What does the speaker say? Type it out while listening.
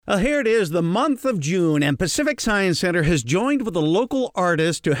Well, here it is, the month of June, and Pacific Science Center has joined with a local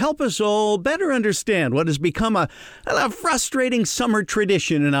artist to help us all better understand what has become a frustrating summer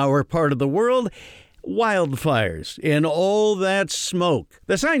tradition in our part of the world. Wildfires and all that smoke.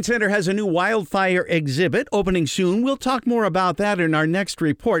 The Science Center has a new wildfire exhibit opening soon. We'll talk more about that in our next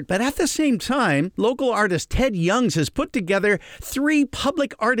report. But at the same time, local artist Ted Youngs has put together 3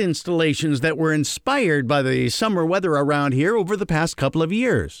 public art installations that were inspired by the summer weather around here over the past couple of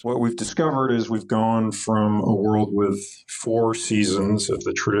years. What we've discovered is we've gone from a world with 4 seasons of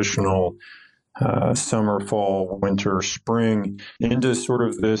the traditional summer, fall, winter, spring, into sort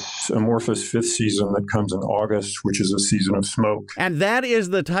of this amorphous 5th season that comes in August, which is a season of smoke. And that is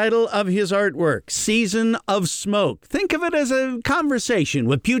the title of his artwork, Season of Smoke. Think of it as a conversation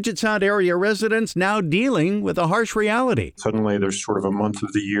with Puget Sound area residents now dealing with a harsh reality. Suddenly there's sort of a month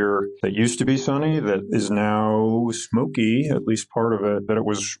of the year that used to be sunny that is now smoky, at least part of it, that it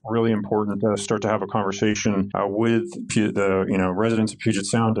was really important to start to have a conversation with the residents of Puget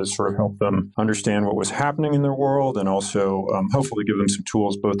Sound to sort of help them understand what was happening in their world, and also hopefully give them some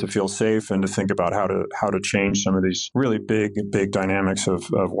tools both to feel safe and to think about how to change some of these really big dynamics of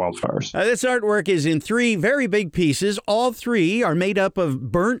wildfires. This artwork is in 3 very big pieces. All 3 are made up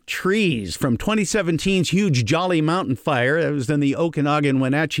of burnt trees from 2017's huge Jolly Mountain fire that was in the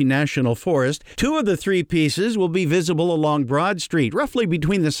Okanagan-Wenatchee National Forest. 2 of the 3 pieces will be visible along Broad Street, roughly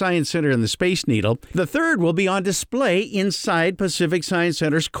between the Science Center and the Space Needle. The 3rd will be on display inside Pacific Science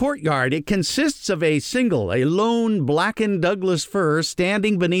Center's courtyard. It consists of a lone blackened Douglas fir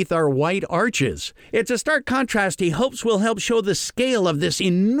standing beneath our white arches. It's a stark contrast he hopes will help show the scale of this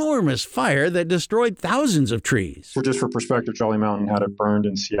enormous fire that destroyed thousands of trees. Just for perspective, Jolly Mountain, had it burned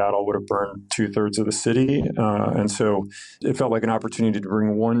in Seattle, would have burned 2/3 of the city. And so it felt like an opportunity to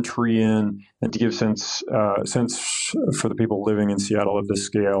bring 1 tree in and to give sense for the people living in Seattle of the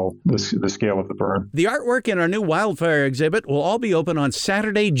scale of the burn. The artwork in our new wildfire exhibit will all be open on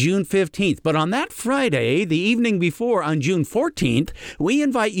Saturday, June 15th. But on that Friday, the evening before, on June 14th, we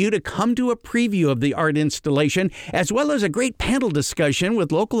invite you to come to a preview of the art installation, as well as a great panel discussion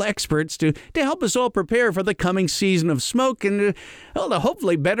with local experts to help us all prepare for the coming season of smoke and to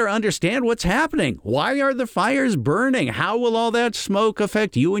hopefully better understand what's happening. Why are the fires burning? How will all that smoke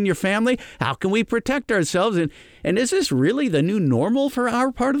affect you and your family? How can we protect ourselves? And is this really the new normal for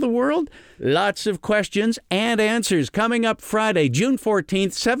our part of the world? Lots of questions and answers coming up Friday, June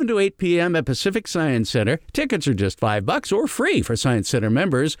 14th, 7 to 8 p.m. at Pacific Science Center. Tickets are just $5 or free for Science Center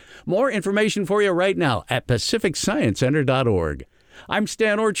members. More information for you right now at pacificsciencecenter.org. I'm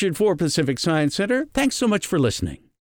Stan Orchard for Pacific Science Center. Thanks so much for listening.